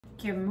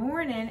Good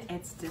morning.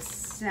 It's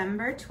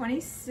December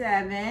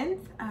 27th,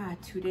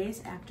 2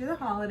 days after the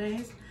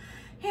holidays,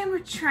 and we're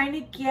trying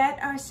to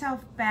get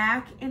ourselves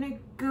back in a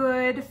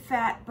good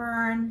fat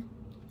burn.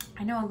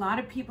 I know a lot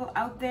of people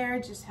out there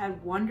just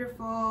had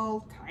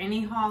wonderful,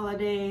 tiny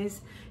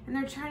holidays, and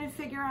they're trying to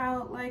figure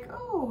out like,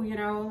 oh, you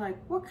know, like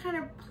what kind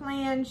of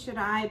plan should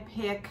I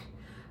pick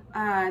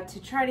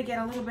to try to get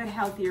a little bit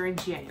healthier in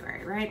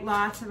January, right?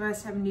 Lots of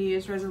us have New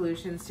Year's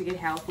resolutions to get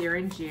healthier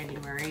in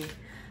January.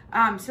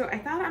 So I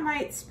thought I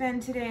might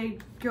spend today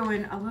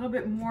going a little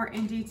bit more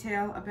in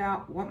detail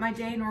about what my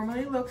day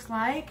normally looks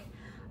like.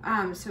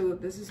 So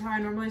this is how I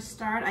normally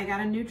start. I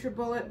got a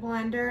NutriBullet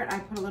blender. I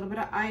put a little bit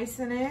of ice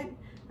in it.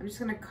 I'm just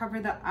gonna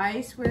cover the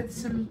ice with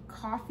some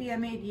coffee I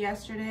made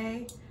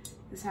yesterday.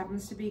 This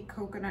happens to be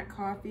coconut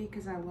coffee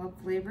because I love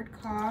flavored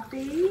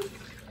coffee.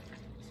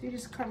 So you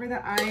just cover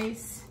the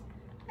ice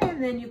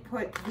and then you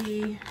put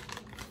the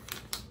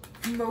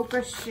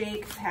mocha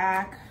shake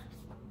pack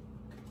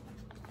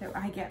that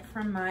I get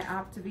from my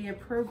Optavia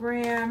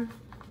program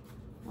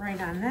right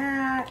on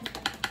that.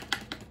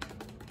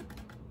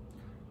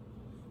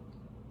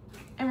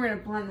 And we're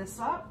gonna blend this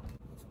up.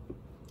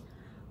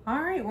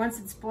 All right, once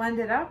it's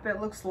blended up,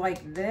 it looks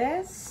like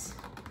this.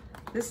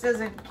 This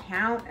doesn't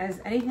count as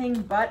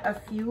anything but a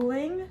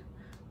fueling,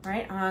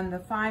 right? On the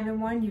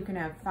 5-in-1, you can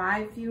have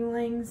 5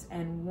 fuelings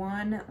and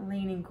 1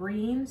 lean and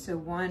green. So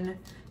 1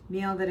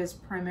 meal that is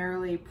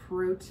primarily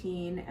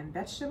protein and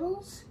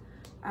vegetables.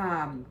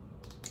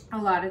 A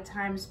lot of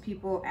times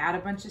people add a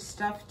bunch of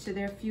stuff to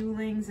their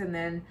fuelings and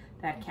then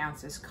that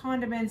counts as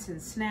condiments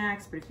and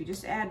snacks. But if you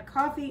just add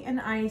coffee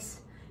and ice,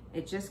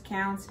 it just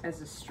counts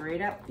as a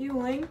straight up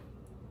fueling.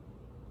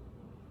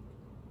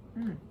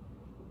 And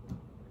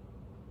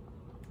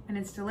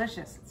it's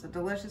delicious. It's a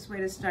delicious way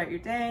to start your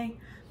day.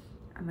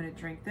 I'm gonna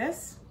drink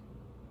this.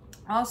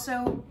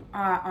 Also,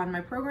 on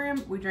my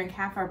program, we drink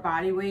half our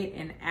body weight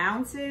in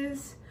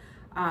ounces.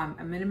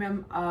 A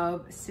minimum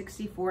of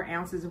 64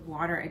 ounces of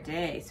water a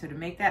day. So to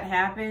make that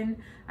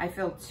happen, I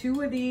fill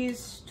 2 of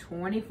these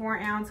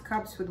 24-ounce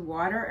cups with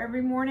water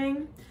every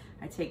morning.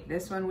 I take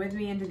this one with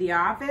me into the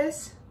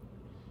office.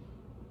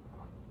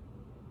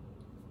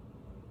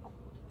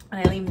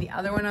 And I leave the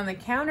other one on the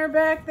counter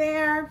back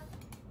there.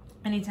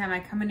 Anytime I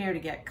come in here to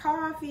get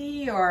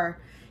coffee or,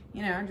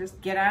 you know,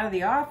 just get out of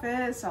the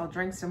office, I'll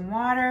drink some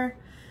water.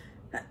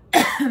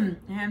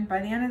 And by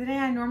the end of the day,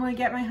 I normally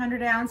get my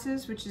 100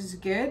 ounces, which is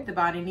good. The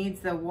body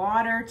needs the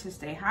water to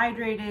stay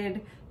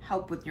hydrated,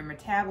 help with your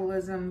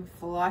metabolism,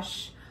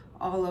 flush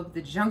all of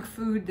the junk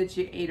food that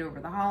you ate over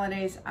the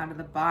holidays out of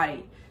the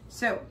body.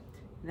 So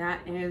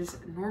that is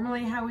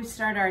normally how we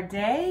start our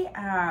day.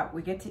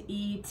 We get to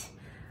eat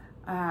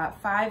 5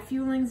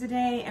 fuelings a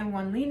day and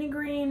 1 lean and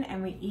green,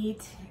 and we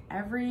eat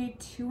every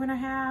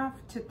 2.5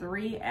 to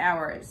 3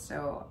 hours.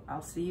 So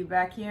I'll see you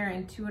back here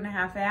in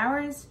 2.5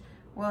 hours.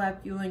 We'll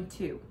have fueling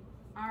 2.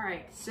 All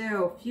right,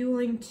 so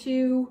fueling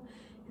 2,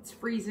 it's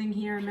freezing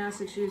here in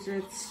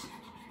Massachusetts.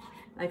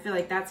 I feel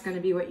like that's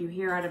gonna be what you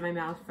hear out of my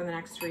mouth for the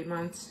next 3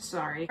 months,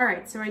 sorry. All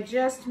right, so I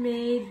just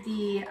made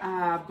the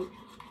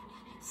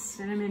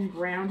cinnamon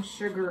brown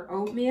sugar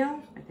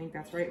oatmeal. I think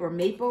that's right, or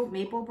maple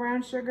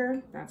brown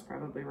sugar. That's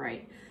probably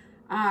right.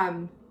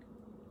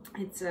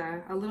 It's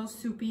a little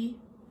soupy.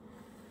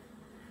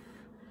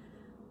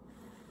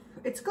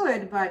 It's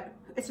good, but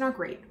it's not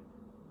great.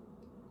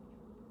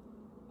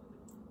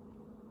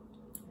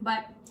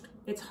 But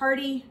it's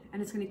hearty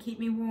and it's gonna keep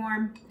me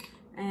warm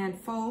and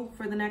full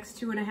for the next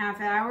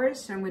 2.5 hours.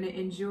 So I'm gonna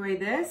enjoy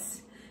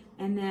this.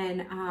 And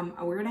then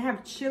we're gonna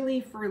have chili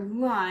for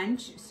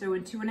lunch. So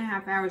in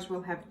 2.5 hours,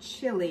 we'll have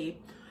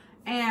chili.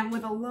 And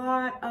with a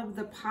lot of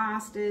the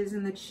pastas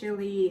and the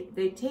chili,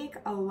 they take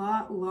a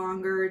lot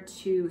longer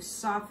to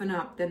soften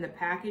up than the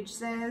package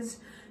says.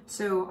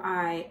 So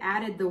I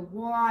added the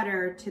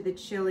water to the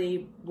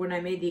chili when I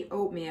made the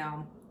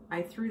oatmeal.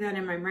 I threw that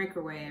in my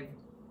microwave.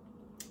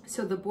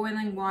 So the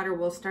boiling water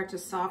will start to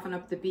soften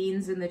up the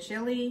beans in the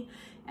chili.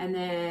 And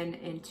then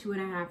in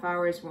 2.5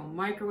 hours, we'll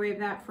microwave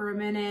that for a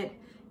minute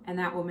and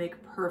that will make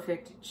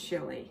perfect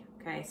chili.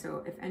 Okay,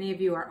 so if any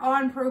of you are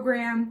on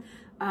program,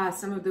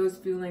 some of those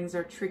fuelings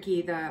are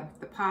tricky. The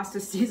pasta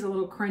stays a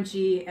little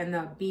crunchy and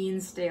the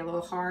beans stay a little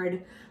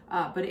hard.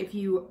 But if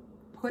you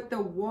put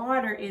the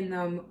water in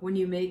them when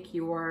you make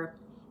your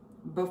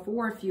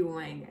before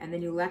fueling and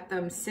then you let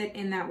them sit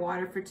in that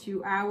water for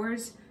 2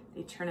 hours,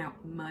 they turn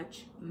out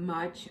much,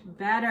 much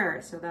better.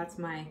 So that's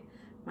my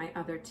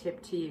other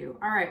tip to you.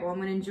 All right, well, I'm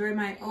gonna enjoy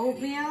my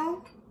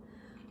oatmeal.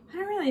 I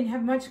don't really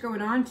have much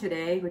going on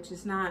today, which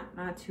is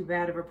not too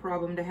bad of a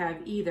problem to have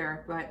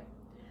either, but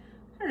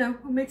I don't know,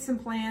 we'll make some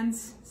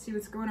plans, see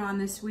what's going on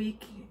this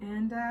week,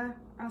 and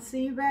I'll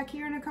see you back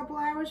here in a couple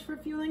hours for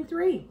fueling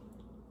 3.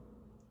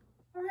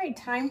 All right,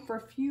 time for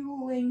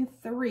fueling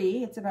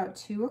 3. It's about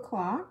 2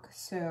 o'clock,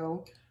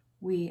 so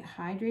we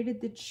hydrated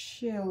the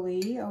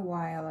chili a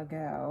while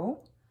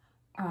ago,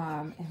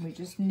 and we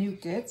just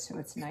nuked it, so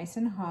it's nice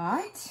and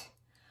hot.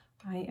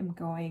 I am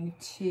going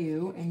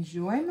to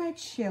enjoy my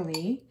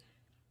chili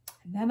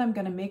And then I'm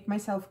gonna make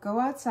myself go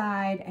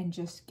outside and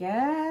just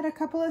get a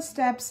couple of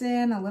steps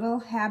in, a little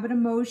habit of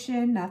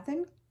motion,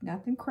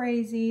 nothing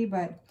crazy,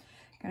 but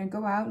gonna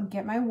go out and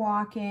get my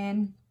walk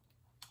in.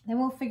 Then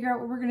we'll figure out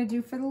what we're gonna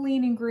do for the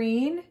Lean and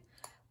Green,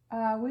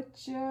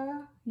 which,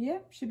 yeah,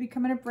 should be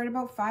coming up right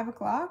about 5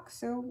 o'clock.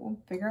 So we'll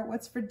figure out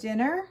what's for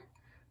dinner.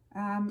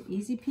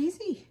 Easy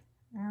peasy.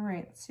 All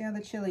right, let's see how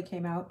the chili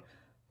came out.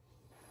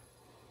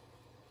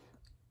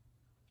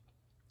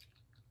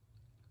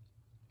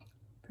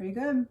 Pretty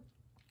good.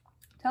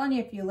 Telling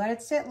you, if you let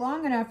it sit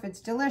long enough, it's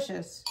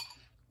delicious.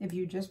 If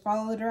you just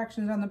follow the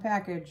directions on the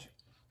package,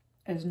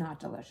 it's not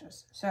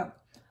delicious. So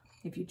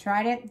if you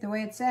tried it the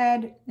way it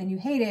said and you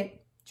hate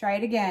it, try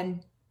it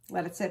again.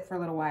 Let it sit for a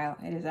little while.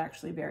 It is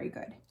actually very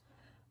good.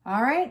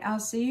 All right, I'll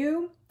see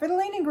you for the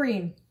Lean and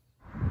Green.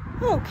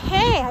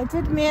 Okay, I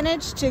did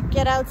manage to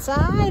get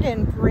outside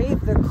and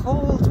brave the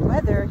cold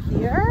weather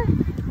here.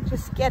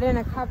 Just get in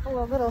a couple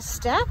of little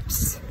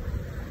steps.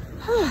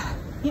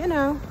 You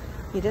know,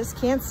 you just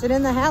can't sit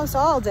in the house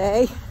all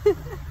day.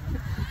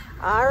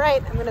 All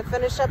right, I'm gonna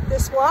finish up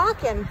this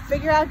walk and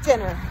figure out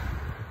dinner.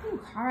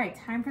 All right,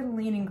 time for the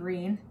Lean and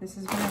Green. This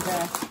is one of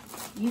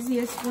the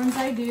easiest ones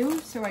I do.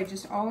 So I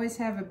just always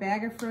have a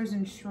bag of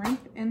frozen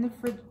shrimp in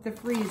the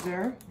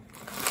freezer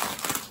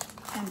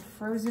and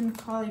frozen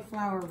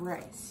cauliflower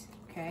rice.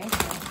 Okay,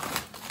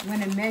 so I'm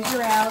gonna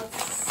measure out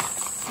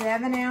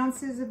 7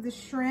 ounces of the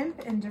shrimp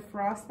and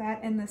defrost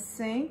that in the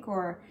sink,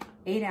 or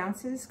 8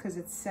 ounces because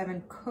it's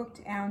 7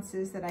 cooked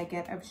ounces that I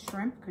get of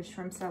shrimp, because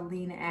shrimps are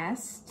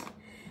lean-est.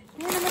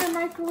 And I'm gonna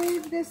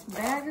microwave this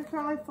bag of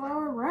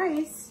cauliflower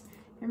rice,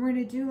 and we're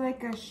gonna do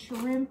like a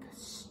shrimp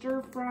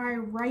stir-fry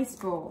rice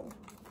bowl.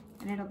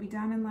 And it'll be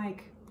done in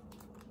like,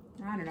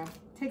 I don't know,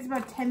 it takes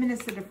about 10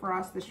 minutes to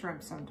defrost the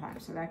shrimp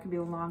sometimes, so that could be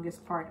the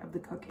longest part of the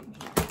cooking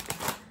here.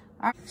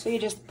 All right, so you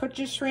just put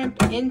your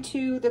shrimp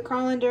into the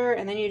colander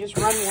and then you just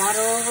run water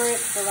over it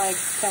for like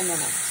 10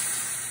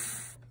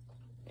 minutes.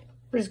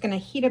 We're just gonna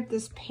heat up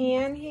this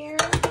pan here.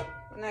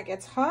 When that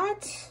gets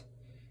hot,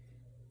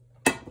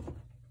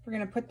 we're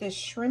gonna put this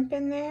shrimp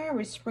in there.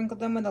 We sprinkle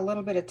them with a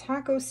little bit of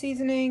taco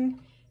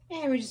seasoning,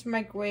 and we just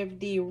microwave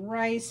the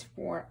rice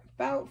for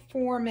about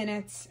 4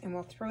 minutes, and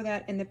we'll throw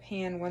that in the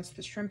pan once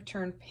the shrimp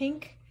turn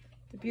pink.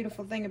 The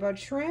beautiful thing about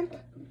shrimp,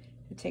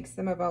 it takes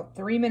them about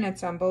 3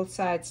 minutes on both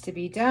sides to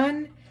be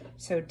done.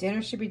 So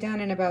dinner should be done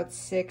in about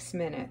 6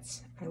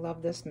 minutes. I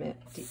love this meal.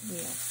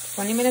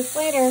 20 minutes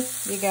later,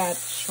 you got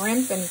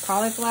shrimp and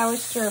cauliflower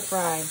stir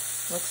fry.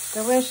 Looks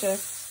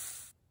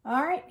delicious.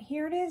 All right,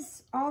 here it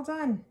is, all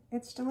done.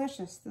 It's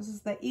delicious. This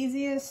is the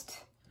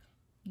easiest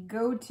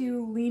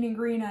go-to Lean and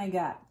Green I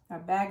got. A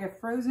bag of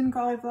frozen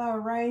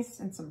cauliflower rice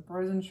and some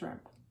frozen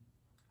shrimp.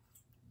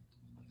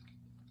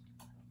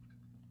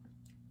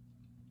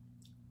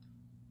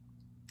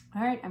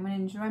 All right, I'm gonna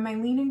enjoy my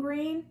Lean and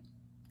Green.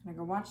 I'm gonna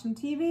go watch some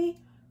TV.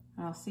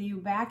 I'll see you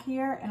back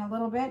here in a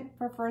little bit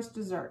for first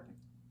dessert.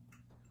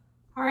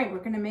 All right,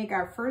 we're gonna make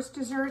our first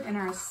dessert and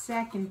our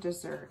second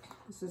dessert.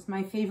 This is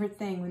my favorite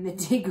thing when the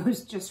day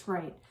goes just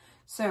right.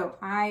 So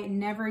I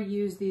never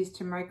use these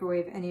to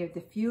microwave any of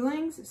the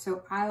fuelings.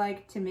 So I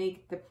like to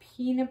make the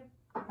peanut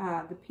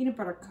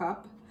butter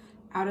cup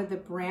out of the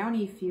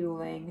brownie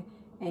fueling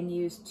and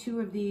use 2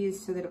 of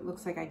these so that it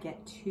looks like I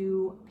get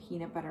 2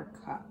 peanut butter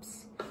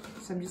cups.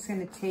 So I'm just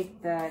gonna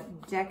take the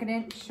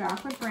Decadent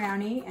chocolate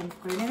brownie and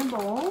put it in a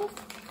bowl.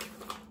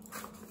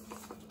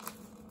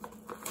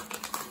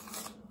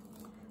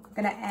 I'm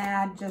gonna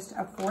add just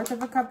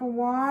 1/4 cup of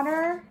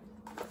water,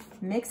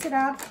 mix it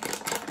up,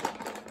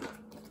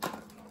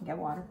 get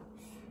water.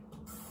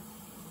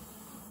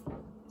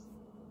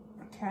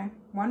 Okay,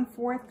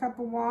 1/4 cup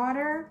of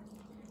water.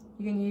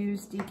 You can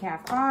use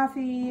decaf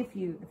coffee if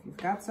you've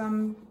got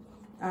some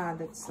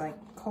that's like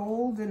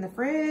cold in the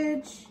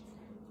fridge.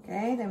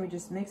 Okay, then we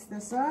just mix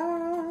this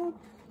up.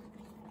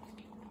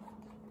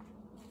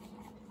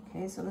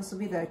 Okay, so this will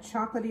be the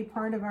chocolatey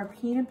part of our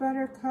peanut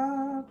butter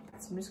cup.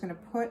 So I'm just gonna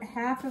put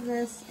half of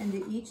this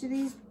into each of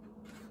these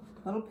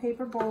little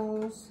paper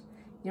bowls.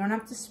 You don't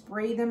have to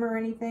spray them or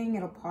anything.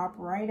 It'll pop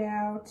right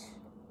out.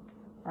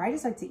 Or I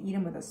just like to eat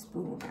them with a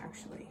spoon,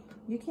 actually.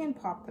 You can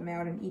pop them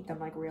out and eat them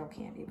like real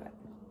candy, but.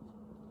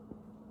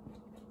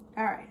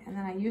 All right, and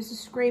then I use a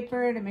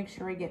scraper to make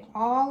sure I get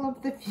all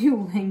of the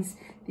fuelings.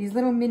 These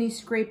little mini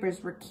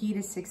scrapers were key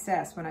to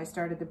success when I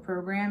started the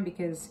program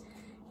because,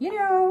 you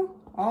know,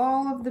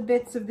 all of the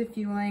bits of the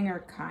fueling are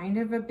kind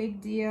of a big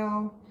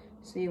deal.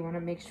 So you want to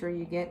make sure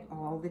you get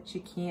all that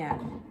you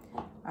can.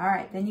 All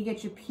right, then you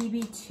get your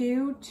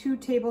PB2. 2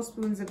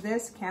 tablespoons of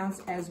this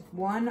counts as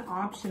 1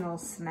 optional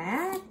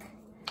snack.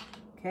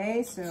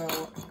 Okay, so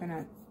I'm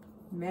gonna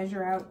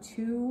measure out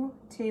 2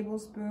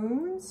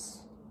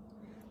 tablespoons.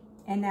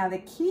 And now the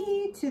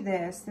key to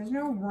this, there's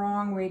no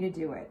wrong way to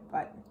do it,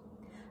 but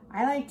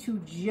I like to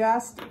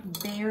just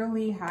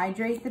barely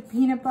hydrate the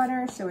peanut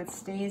butter so it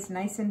stays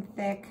nice and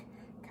thick,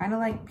 kind of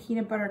like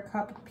peanut butter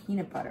cup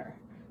peanut butter.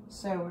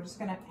 So we're just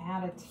gonna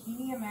add a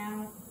teeny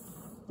amount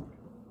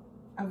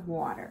of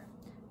water.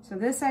 So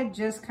this I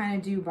just kind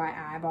of do by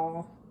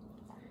eyeball.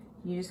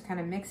 You just kind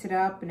of mix it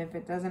up, and if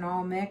it doesn't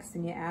all mix,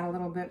 then you add a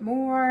little bit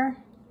more.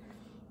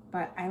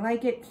 But I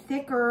like it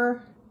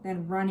thicker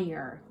than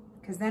runnier,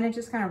 because then it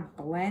just kind of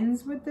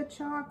blends with the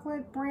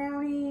chocolate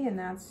brownie, and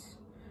that's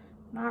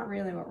not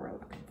really what we're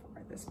looking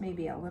for. This may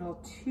be a little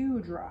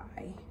too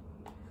dry.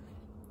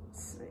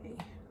 Let's see.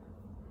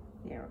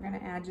 Yeah, we're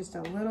gonna add just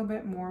a little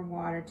bit more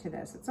water to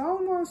this. It's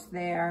almost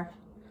there,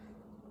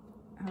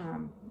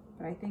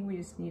 but I think we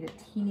just need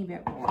a teeny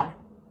bit more.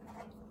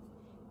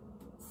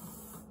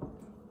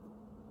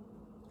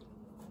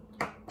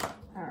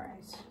 All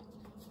right.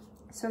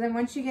 So then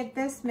once you get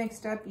this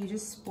mixed up, you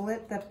just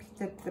split the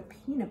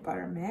peanut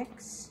butter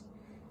mix.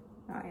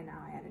 Oh, and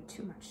now I added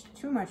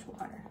too much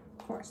water,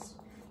 of course.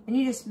 And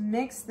you just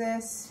mix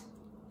this,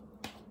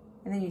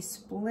 and then you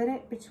split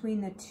it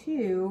between the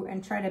two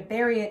and try to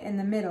bury it in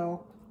the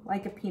middle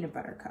like a peanut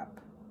butter cup.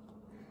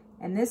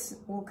 And this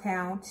will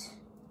count,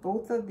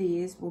 both of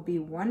these will be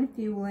one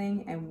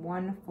fueling and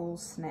one full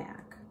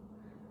snack,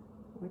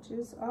 which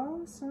is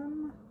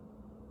awesome.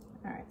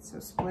 All right, so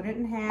split it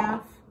in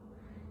half,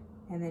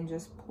 and then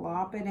just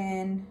plop it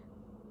in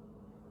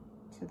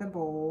to the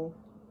bowl.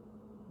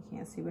 You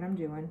can't see what I'm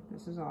doing.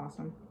 This is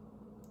awesome.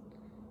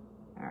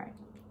 All right.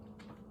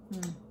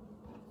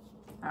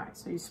 All right,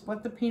 so you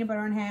split the peanut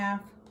butter in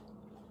half,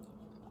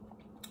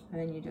 and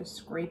then you just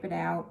scrape it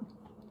out.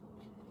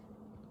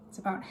 It's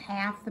about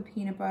half the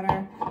peanut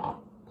butter.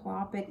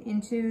 Plop it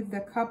into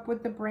the cup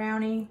with the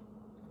brownie.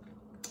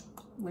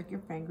 Lick your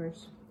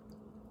fingers.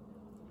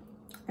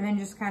 And then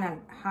just kind of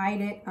hide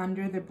it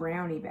under the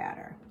brownie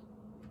batter.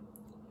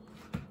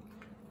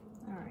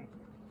 All right.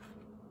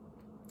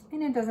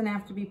 And it doesn't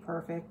have to be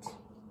perfect,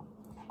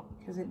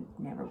 because it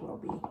never will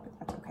be, but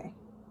that's okay.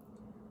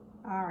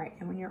 All right,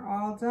 and when you're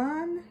all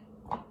done,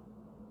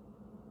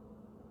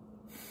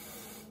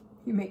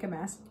 you make a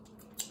mess.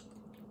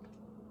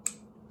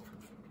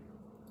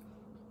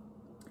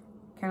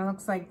 Kind of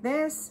looks like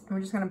this, and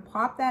we're just gonna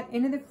pop that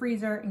into the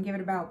freezer and give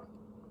it about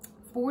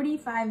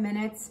 45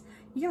 minutes.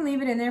 You can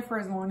leave it in there for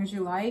as long as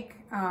you like,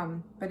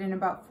 but in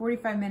about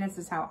 45 minutes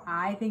is how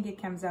I think it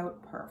comes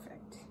out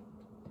perfect.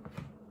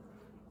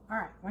 All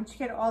right, once you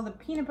get all the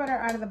peanut butter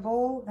out of the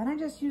bowl, then I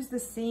just use the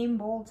same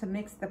bowl to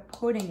mix the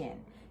pudding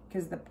in,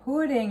 because the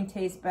pudding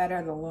tastes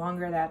better the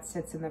longer that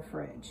sits in the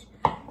fridge.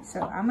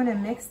 So I'm gonna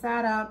mix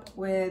that up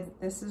with,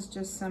 this is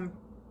just some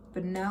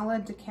vanilla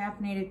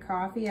decaffeinated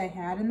coffee I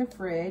had in the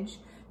fridge.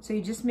 So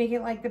you just make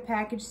it like the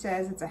package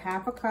says. It's a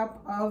half a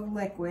cup of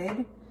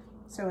liquid.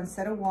 So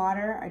instead of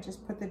water, I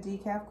just put the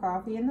decaf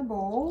coffee in the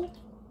bowl.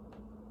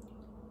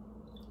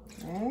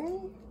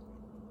 Okay,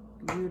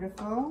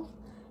 beautiful.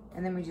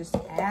 And then we just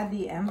add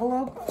the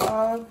envelope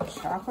of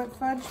chocolate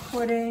fudge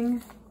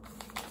pudding.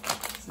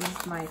 This is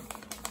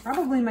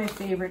probably my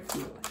favorite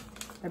fueling.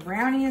 The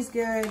brownie is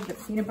good, the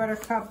peanut butter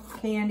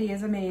cup candy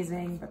is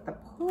amazing, but the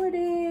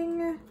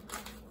pudding,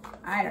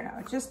 I don't know,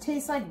 it just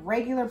tastes like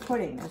regular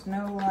pudding. There's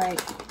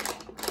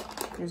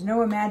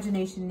no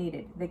imagination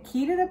needed. The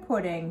key to the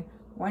pudding,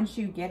 once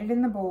you get it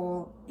in the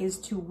bowl, is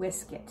to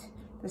whisk it.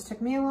 This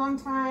took me a long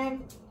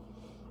time.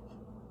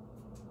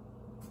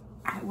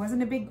 I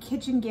wasn't a big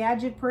kitchen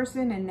gadget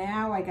person, and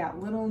now I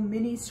got little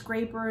mini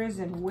scrapers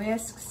and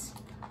whisks,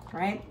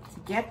 right? To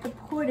get the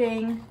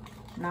pudding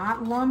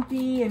not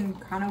lumpy and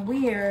kind of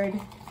weird,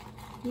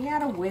 you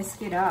gotta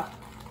whisk it up.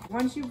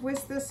 Once you've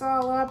whisked this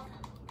all up,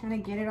 kind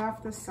of get it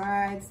off the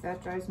sides.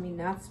 That drives me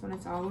nuts when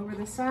it's all over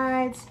the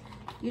sides.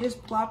 You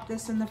just plop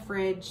this in the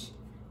fridge,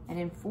 and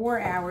in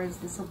 4 hours,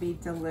 this will be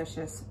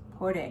delicious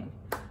pudding.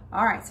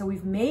 All right, so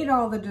we've made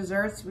all the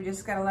desserts. We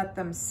just gotta let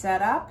them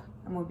set up,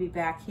 and we'll be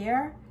back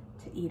here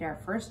to eat our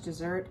first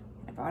dessert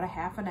in about a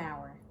half an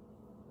hour.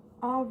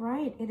 All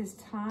right, it is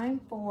time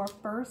for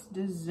first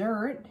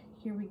dessert.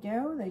 Here we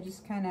go. They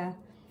just kind of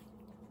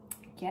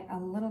get a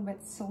little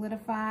bit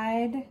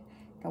solidified.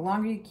 The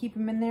longer you keep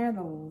them in there,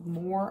 the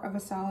more of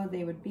a solid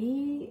they would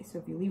be. So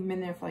if you leave them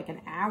in there for like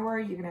an hour,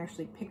 you can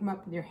actually pick them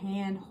up with your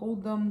hand,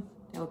 hold them.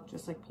 They look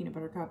just like peanut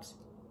butter cups.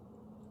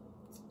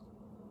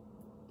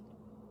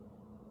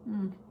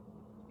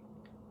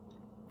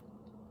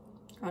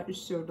 That is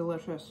so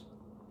delicious.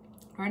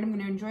 All right, I'm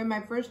gonna enjoy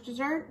my first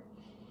dessert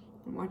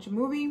and watch a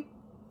movie.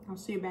 I'll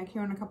see you back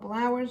here in a couple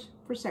hours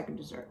for second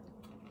dessert.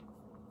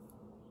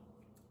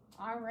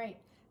 All right,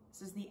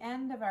 this is the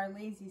end of our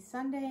lazy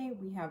Sunday.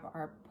 We have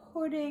our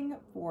pudding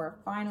for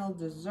final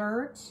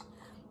dessert.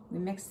 We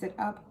mixed it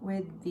up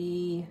with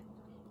the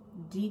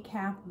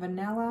decaf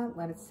vanilla,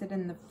 let it sit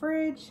in the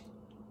fridge.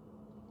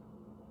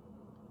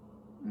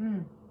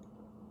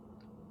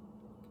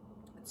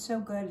 It's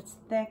so good, it's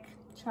thick,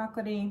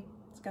 chocolatey.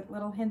 It's got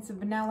little hints of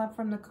vanilla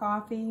from the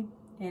coffee.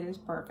 It is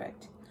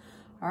perfect.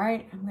 All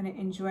right, I'm gonna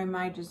enjoy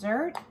my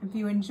dessert. If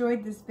you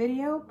enjoyed this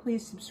video,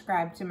 please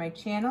subscribe to my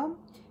channel.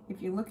 If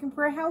you're looking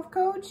for a health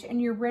coach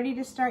and you're ready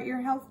to start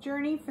your health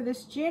journey for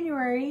this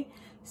January,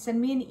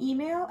 send me an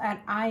email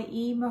at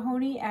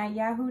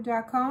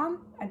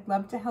iemahoney@yahoo.com. I'd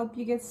love to help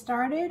you get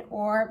started,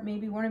 or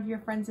maybe one of your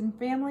friends and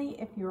family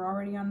if you're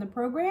already on the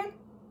program.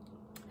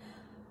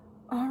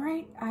 All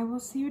right, I will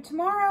see you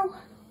tomorrow.